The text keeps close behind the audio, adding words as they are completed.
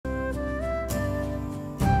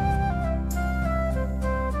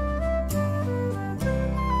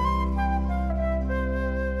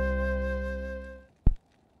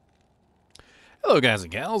Hello guys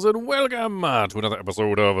and gals, and welcome to another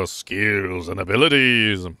episode of Skills and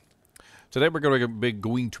Abilities. Today we're going to be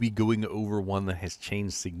going over one that has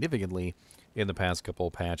changed significantly in the past couple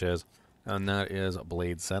of patches, and that is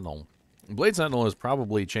Blade Sentinel. Blade Sentinel has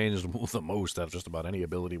probably changed the most out of just about any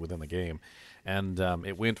ability within the game, and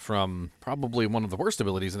it went from probably one of the worst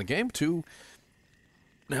abilities in the game to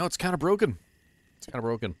now it's kind of broken. It's kind of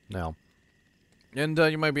broken now. And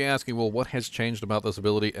you might be asking, well, what has changed about this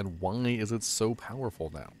ability, and why is it so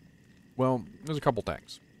powerful now? Well, there's a couple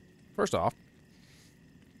things. First off,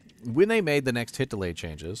 when they made the next hit delay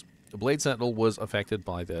changes, the Blade Sentinel was affected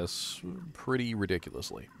by this pretty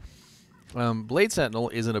ridiculously. Blade Sentinel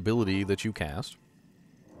is an ability that you cast,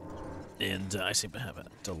 and I seem to have a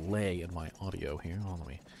delay in my audio here. Oh,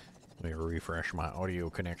 let me refresh my audio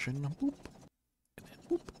connection. Boop. And then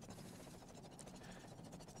boop.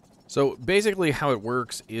 So basically how it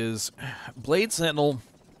works is Blade Sentinel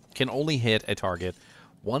can only hit a target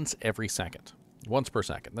once every second. Once per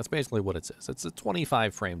second. That's basically what it says. It's a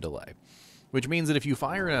 25 frame delay, which means that if you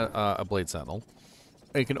fire a Blade Sentinel,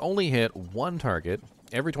 it can only hit one target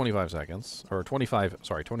every 25 seconds, or 25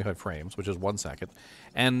 frames, which is 1 second,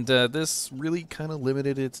 and this really kind of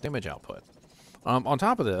limited its damage output. On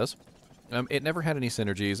top of this, it never had any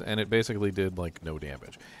synergies, and it basically did, like, no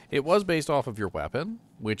damage. It was based off of your weapon,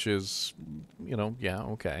 which is, you know, yeah,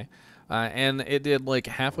 okay. And it did, like,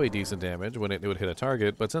 halfway decent damage when it would hit a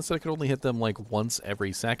target, but since it could only hit them, like, once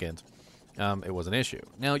every second, it was an issue.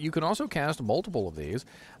 Now, you can also cast multiple of these,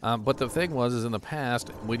 but the thing is in the past,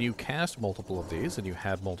 when you cast multiple of these, and you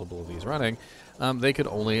had multiple of these running, they could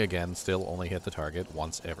only, again, still only hit the target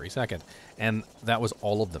once every second. And that was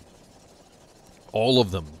all of them. All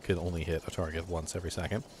of them could only hit a target once every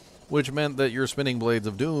second, which meant that your spinning blades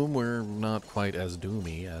of doom were not quite as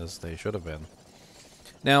doomy as they should have been.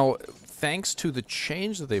 Now, thanks to the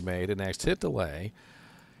change that they made in next hit delay,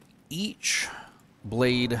 each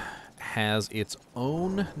blade has its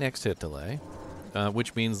own next hit delay,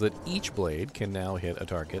 which means that each blade can now hit a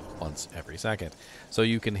target once every second. So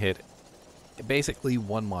you can hit basically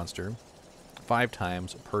one monster 5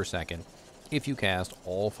 times per second if you cast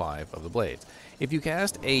all 5 of the blades. If you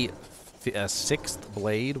cast a 6th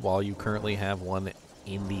blade while you currently have one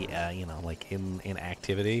in the, in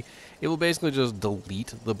activity, it will basically just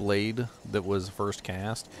delete the blade that was first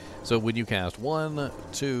cast. So when you cast 1,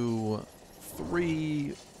 2,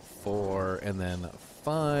 3, 4, and then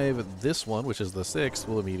 5, this one, which is the 6th,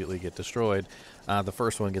 will immediately get destroyed. The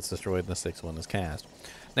first one gets destroyed, and the 6th one is cast.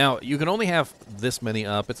 Now, you can only have this many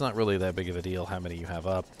up. It's not really that big of a deal how many you have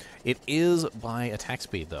up. It is by attack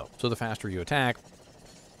speed, though. So the faster you attack,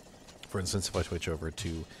 for instance, if I switch over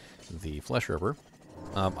to the Flesh Ripper,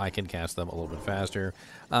 I can cast them a little bit faster.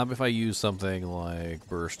 If I use something like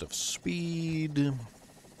Burst of Speed,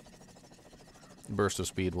 Burst of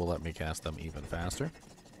Speed will let me cast them even faster.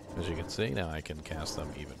 As you can see, now I can cast them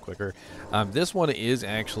even quicker. This one is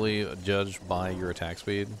actually judged by your attack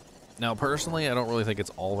speed. Now, personally, I don't really think it's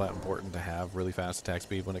all that important to have really fast attack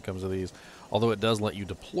speed when it comes to these, although it does let you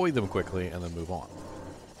deploy them quickly and then move on,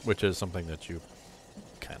 which is something that you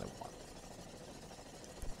kind of want.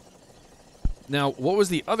 Now, what was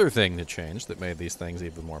the other thing that changed that made these things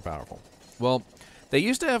even more powerful? Well, they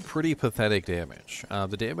used to have pretty pathetic damage.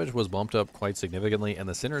 The damage was bumped up quite significantly, and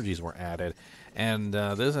the synergies were added, and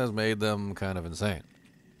this has made them kind of insane.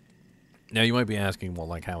 Now, you might be asking, well,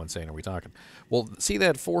 like, how insane are we talking? Well, see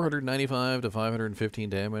that 495 to 515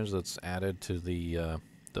 damage that's added to the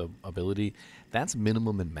ability? That's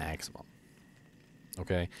minimum and maximum.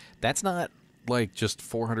 Okay? That's not, like, just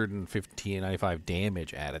 415 and 95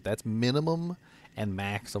 damage added. That's minimum and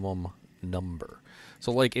maximum number.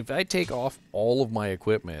 So, like, if I take off all of my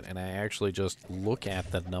equipment and I actually just look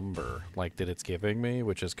at the number, like, that it's giving me,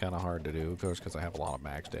 which is kind of hard to do, of course, because I have a lot of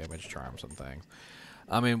max damage charms and things.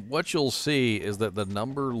 I mean, what you'll see is that the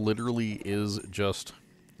number literally is just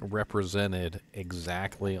represented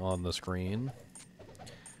exactly on the screen.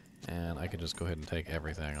 And I can just go ahead and take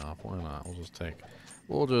everything off. Why not?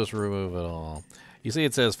 We'll just remove it all. You see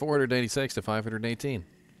it says 486 to 518.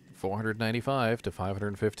 495 to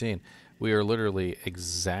 515. We are literally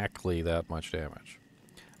exactly that much damage.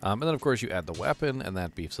 And then, of course, you add the weapon, and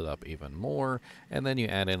that beefs it up even more. And then you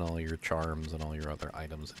add in all your charms and all your other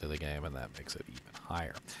items into the game, and that makes it even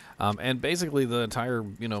higher. And basically, the entire,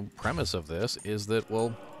 premise of this is that,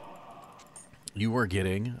 well, you are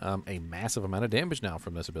getting a massive amount of damage now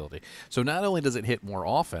from this ability. So not only does it hit more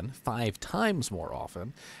often, 5 times more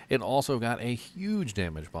often, it also got a huge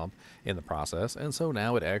damage bump in the process, and so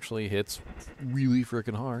now it actually hits really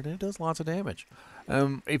freaking hard, and it does lots of damage.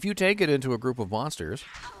 If you take it into a group of monsters,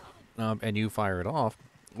 and you fire it off,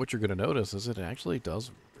 what you're going to notice is it actually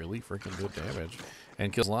does really freaking good damage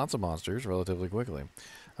and kills lots of monsters relatively quickly.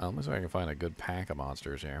 Let's see if I can find a good pack of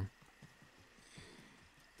monsters here.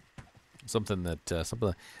 Something a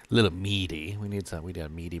little meaty. We need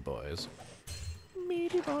meaty boys.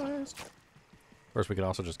 Meaty boys. Of course, we can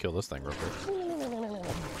also just kill this thing real quick.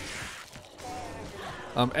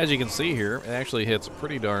 As you can see here, it actually hits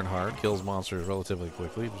pretty darn hard, kills monsters relatively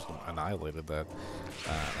quickly. Just annihilated that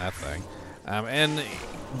thing. And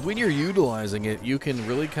when you're utilizing it, you can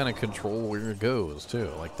really kind of control where it goes, too,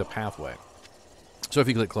 like the pathway. So if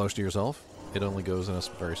you click close to yourself, it only goes in a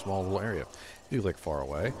very small little area. If you click far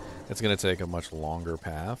away, it's going to take a much longer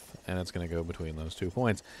path, and it's going to go between those 2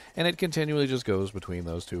 points. And it continually just goes between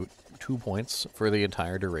those two points for the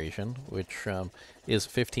entire duration, which is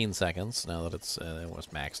 15 seconds now that it was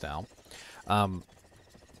maxed out.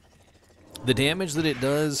 The damage that it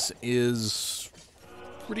does is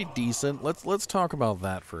pretty decent. Let's talk about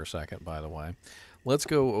that for a second, by the way. Let's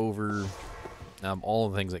go over all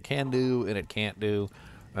of the things it can do and it can't do.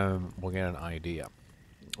 We'll get an idea.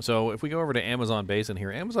 So if we go over to Amazon Basin here,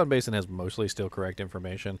 Amazon Basin has mostly still correct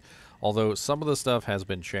information, although some of the stuff has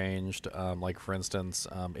been changed. Like, for instance,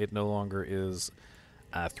 it no longer is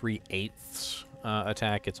 3/8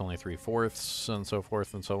 attack. It's only 3/4, and so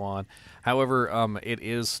forth and so on. However, it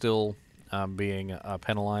is still being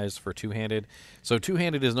penalized for two-handed. So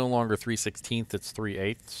two-handed is no longer 3/16, it's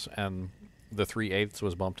 3/8, and the 3/8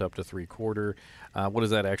 was bumped up to 3/4. What does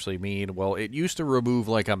that actually mean? Well, it used to remove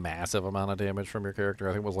like a massive amount of damage from your character.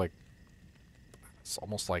 I think it was like, it's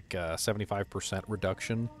almost like 75%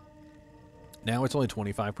 reduction. Now it's only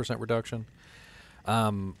 25% reduction,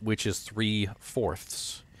 which is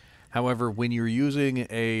 3/4. However, when you're using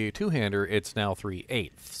a two-hander, it's now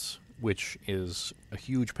 3/8, which is a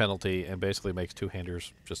huge penalty and basically makes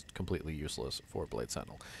two-handers just completely useless for Blade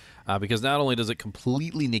Sentinel. Because not only does it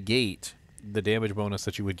completely negate the damage bonus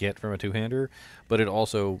that you would get from a two-hander, but you're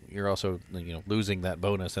also losing that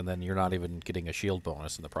bonus, and then you're not even getting a shield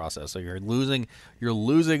bonus in the process. So you're losing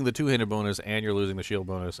the two-handed bonus, and you're losing the shield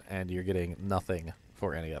bonus, and you're getting nothing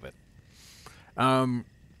for any of it.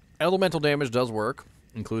 Elemental damage does work,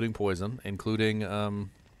 including poison, including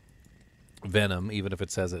venom, even if it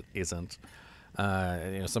says it isn't.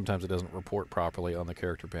 Sometimes it doesn't report properly on the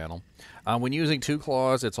character panel. When using two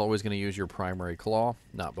claws, it's always going to use your primary claw,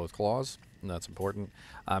 not both claws. And that's important.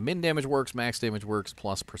 Min damage works, max damage works,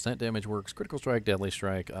 plus % damage works, critical strike, deadly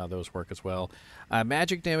strike, those work as well.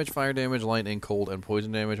 Magic damage, fire damage, lightning, cold, and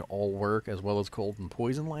poison damage all work, as well as cold and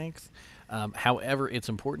poison length. However, it's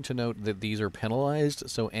important to note that these are penalized,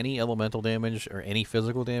 so any elemental damage or any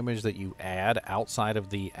physical damage that you add outside of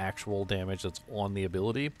the actual damage that's on the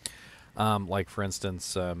ability, like, for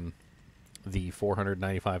instance, the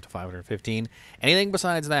 495 to 515, anything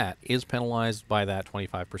besides that is penalized by that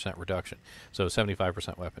 25% reduction, so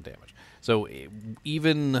 75% weapon damage. So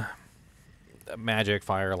even magic,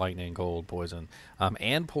 fire, lightning, cold, poison,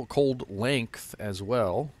 and cold length as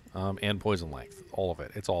well, and poison length, all of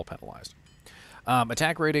it, it's all penalized.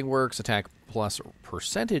 Attack rating works, attack plus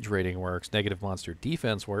percentage rating works, negative monster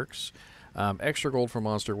defense works, extra gold for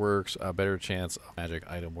monster works, a better chance of magic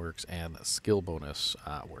item works, and skill bonus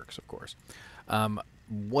works, of course.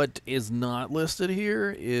 What is not listed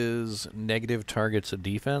here is negative targets of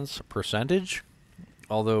defense percentage,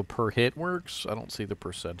 although per hit works. I don't see the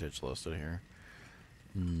percentage listed here.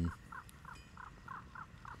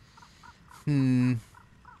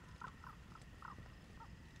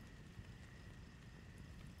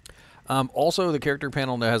 Also, the character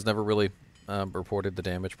panel has never really reported the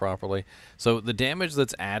damage properly. So the damage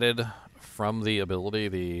that's added from the ability,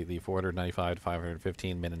 the 495 to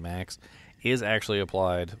 515 min and max, is actually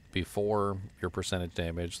applied before your percentage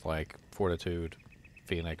damage, like Fortitude,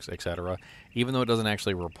 Phoenix, etc., even though it doesn't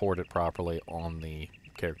actually report it properly on the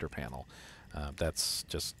character panel. It's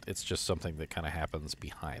just something that kind of happens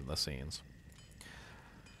behind the scenes.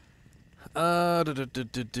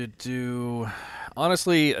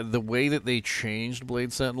 Honestly, the way that they changed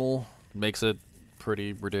Blade Sentinel makes it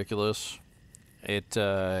pretty ridiculous. It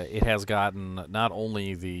has gotten not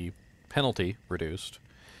only the penalty reduced,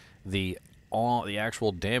 the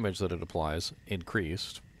actual damage that it applies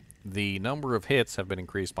increased. The number of hits have been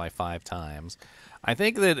increased by 5 times. I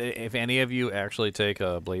think that if any of you actually take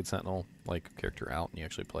a Blade Sentinel character out and you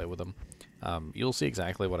actually play with them, you'll see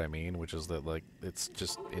exactly what I mean, which is that it's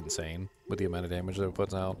just insane with the amount of damage that it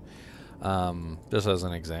puts out. Just as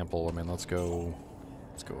an example, I mean, let's go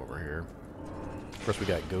over here. Of course, we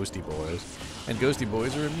got Ghosty Boys, and Ghosty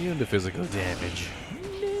Boys are immune to physical damage.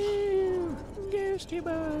 No, Ghosty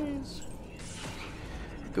Boys.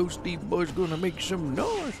 Ghosty Boys gonna make some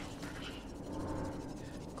noise.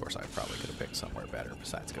 course, I probably could have picked somewhere better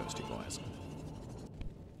besides Ghosty Boys.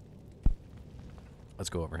 Let's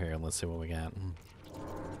go over here and let's see what we got.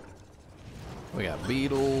 We got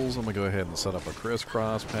beetles. I'm going to go ahead and set up a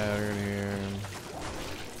crisscross pattern here.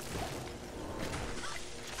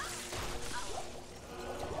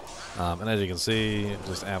 And as you can see, it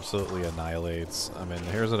just absolutely annihilates. I mean,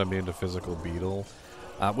 here's an immune to physical beetle,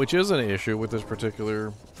 which is an issue with this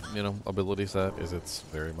particular, ability set, is it's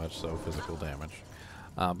very much so physical damage.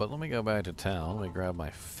 But let me go back to town. Let me grab my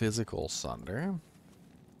physical sunder,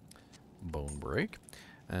 bone break,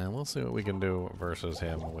 and let's see what we can do versus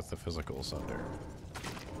him with the physical sunder.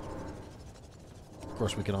 Of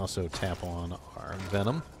course, we can also tap on our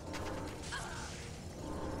venom.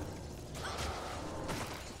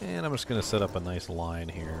 And I'm just going to set up a nice line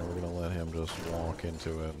here. We're going to let him just walk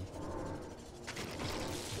into it.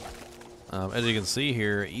 As you can see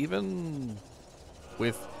here, even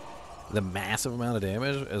with the massive amount of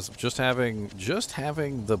damage, as just having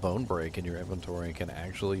the bone break in your inventory can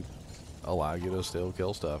actually allow you to still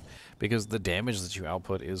kill stuff, because the damage that you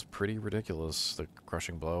output is pretty ridiculous. The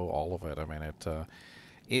crushing blow, all of it. I mean,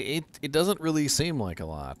 it doesn't really seem like a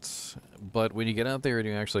lot, but when you get out there and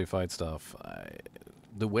you actually fight stuff,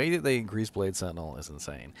 the way that they increase Blade Sentinel is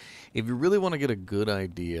insane. If you really want to get a good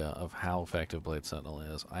idea of how effective Blade Sentinel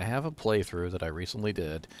is, I have a playthrough that I recently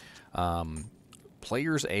did.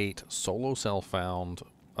 Players 8, solo self-found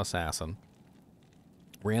assassin,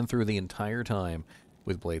 ran through the entire time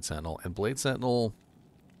with Blade Sentinel, and Blade Sentinel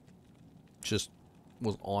just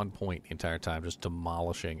was on point the entire time, just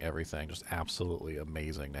demolishing everything. Just absolutely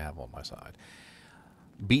amazing to have on my side.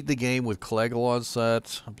 Beat the game with Clegolod's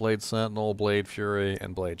set, Blade Sentinel, Blade Fury,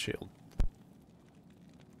 and Blade Shield.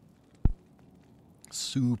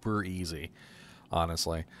 Super easy,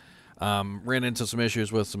 honestly. Ran into some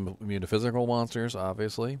issues with some immune to physical monsters,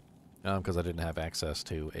 obviously, because I didn't have access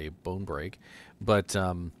to a bone break. But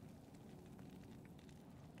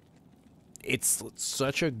it's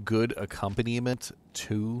such a good accompaniment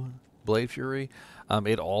to Blade Fury.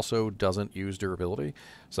 It also doesn't use durability.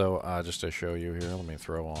 So just to show you here, let me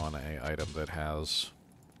throw on a item that has,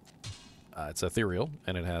 it's ethereal,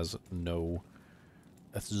 and it has no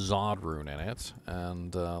Zod rune in it.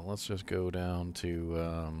 And let's just go down to,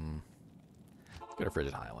 let's go to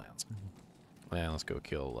Frigid Highlands. And let's go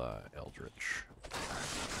kill Eldritch.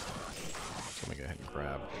 So let me go ahead and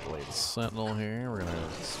grab Blade Sentinel here. We're going to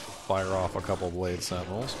fire off a couple Blade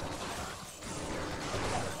Sentinels.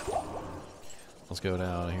 Let's go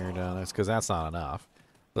down here, because that's not enough.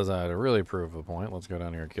 To really prove the point, let's go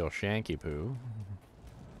down here and kill Shanky Poo.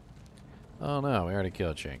 Oh no, we already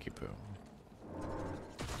killed Shanky Poo.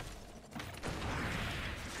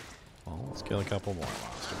 Well, let's kill a couple more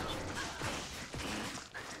monsters.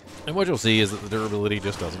 And what you'll see is that the durability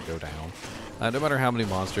just doesn't go down. No matter how many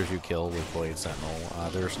monsters you kill with Blade Sentinel,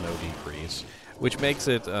 there's no decrease, which makes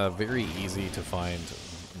it very easy to find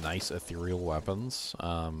nice ethereal weapons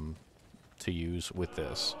to use with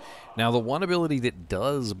this. Now, the one ability that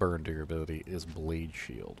does burn durability is Blade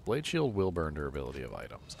Shield. Blade Shield will burn durability of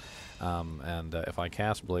items. And if I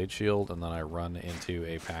cast Blade Shield and then I run into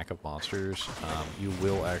a pack of monsters, you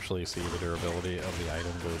will actually see the durability of the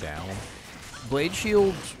item go down. Blade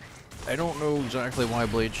Shield, I don't know exactly why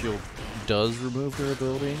Blade Shield does remove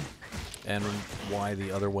durability and why the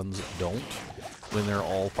other ones don't, when they're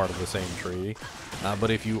all part of the same tree.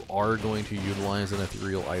 But if you are going to utilize an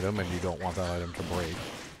ethereal item and you don't want that item to break,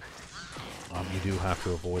 you do have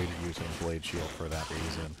to avoid using Blade Shield for that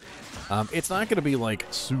reason. It's not going to be like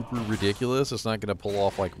super ridiculous. It's not going to pull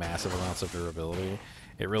off like massive amounts of durability.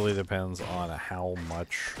 It really depends on how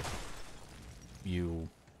much you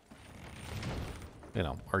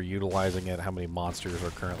are utilizing it, how many monsters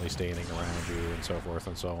are currently standing around you, and so forth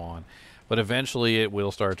and so on. But eventually it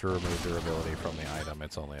will start to remove durability from the item.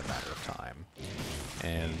 It's only a matter of time.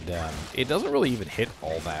 And it doesn't really even hit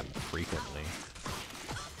all that frequently.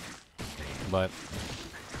 But,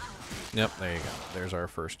 yep, there you go. There's our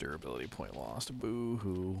first durability point lost.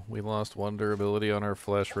 Boo-hoo. We lost one durability on our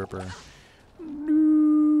Flesh Ripper.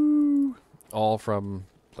 No. All from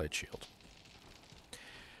Blade Shield.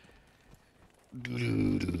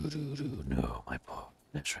 No, my poor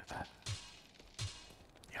Flesh Ripper.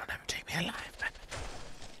 You'll never take me alive, then.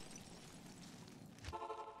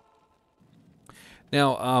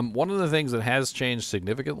 Now, one of the things that has changed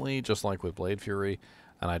significantly, just like with Blade Fury,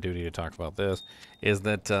 and I do need to talk about this, is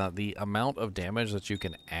that the amount of damage that you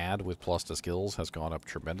can add with plus to skills has gone up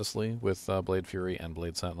tremendously with Blade Fury and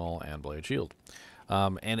Blade Sentinel and Blade Shield.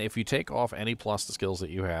 And if you take off any plus to skills that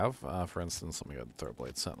you have, for instance, let me go throw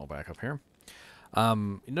Blade Sentinel back up here.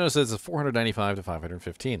 You notice it's 495 to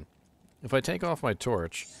 515. If I take off my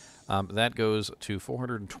torch, that goes to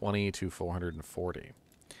 420 to 440.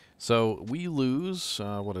 So we lose,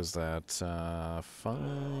 what is that,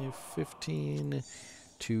 515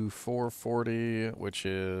 to 440, which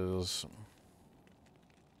is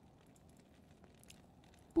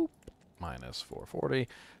boop, minus 440.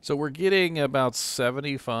 So we're getting about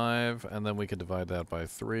 75, and then we can divide that by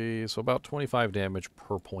 3, so about 25 damage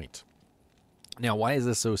per point. Now, why is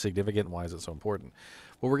this so significant? Why is it so important?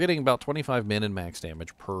 Well, we're getting about 25 min and max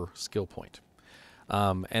damage per skill point.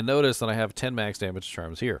 And notice that I have 10 max damage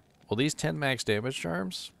charms here. Well, these 10 max damage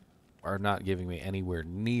charms are not giving me anywhere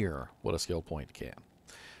near what a skill point can.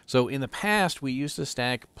 So in the past, we used to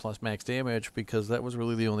stack plus max damage because that was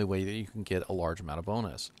really the only way that you can get a large amount of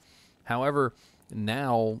bonus. However,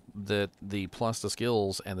 now that the plus the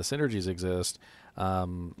skills and the synergies exist,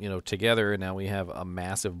 together, now we have a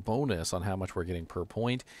massive bonus on how much we're getting per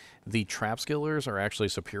point. The trap skillers are actually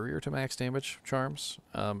superior to max damage charms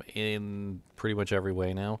in pretty much every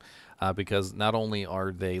way now, because not only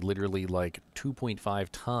are they literally like 2.5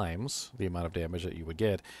 times the amount of damage that you would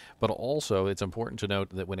get, but also it's important to note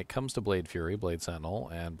that when it comes to Blade Fury, Blade Sentinel,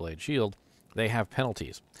 and Blade Shield, they have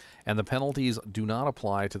penalties. And the penalties do not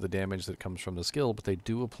apply to the damage that comes from the skill, but they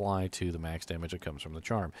do apply to the max damage that comes from the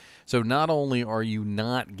charm. So not only are you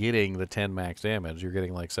not getting the 10 max damage, you're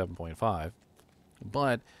getting like 7.5,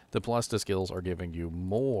 but the plus to skills are giving you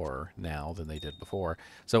more now than they did before.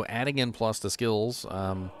 So adding in plus to skills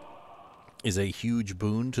is a huge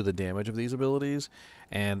boon to the damage of these abilities,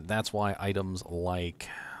 and that's why items like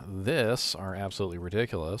this are absolutely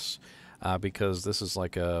ridiculous. Because this is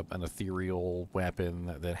like an ethereal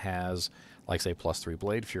weapon that has, like, say, +3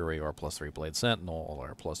 Blade Fury or +3 Blade Sentinel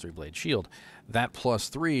or +3 Blade Shield. That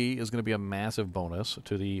 +3 is going to be a massive bonus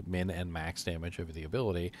to the min and max damage of the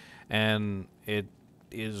ability, and it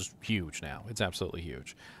is huge now. It's absolutely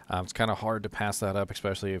huge. It's kind of hard to pass that up,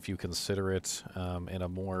 especially if you consider it in a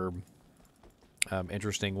more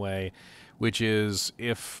interesting way, which is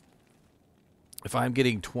if I'm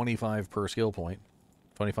getting 25 per skill point,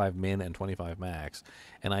 25 min and 25 max,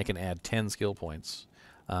 and I can add 10 skill points,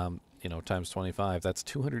 times 25, that's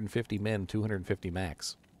 250 min, 250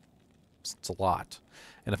 max. It's a lot.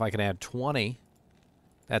 And if I can add 20,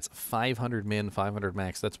 that's 500 min, 500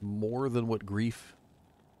 max. That's more than what Grief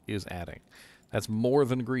is adding. That's more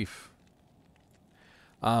than Grief.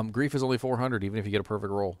 Grief is only 400, even if you get a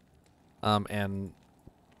perfect roll. And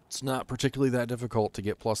it's not particularly that difficult to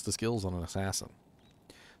get plus the skills on an assassin.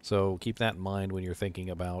 So keep that in mind when you're thinking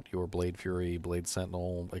about your Blade Fury, Blade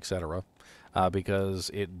Sentinel, etc. Because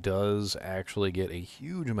it does actually get a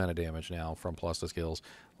huge amount of damage now from plus to skills,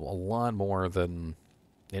 a lot more than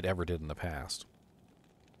it ever did in the past.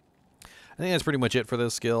 I think that's pretty much it for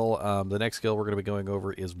this skill. The next skill we're going to be going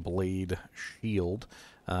over is Blade Shield.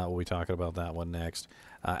 We'll be talking about that one next.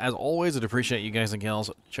 As always, I'd appreciate you guys and gals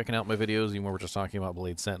checking out my videos, even when we're just talking about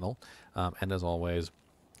Blade Sentinel. And as always,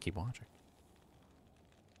 keep watching.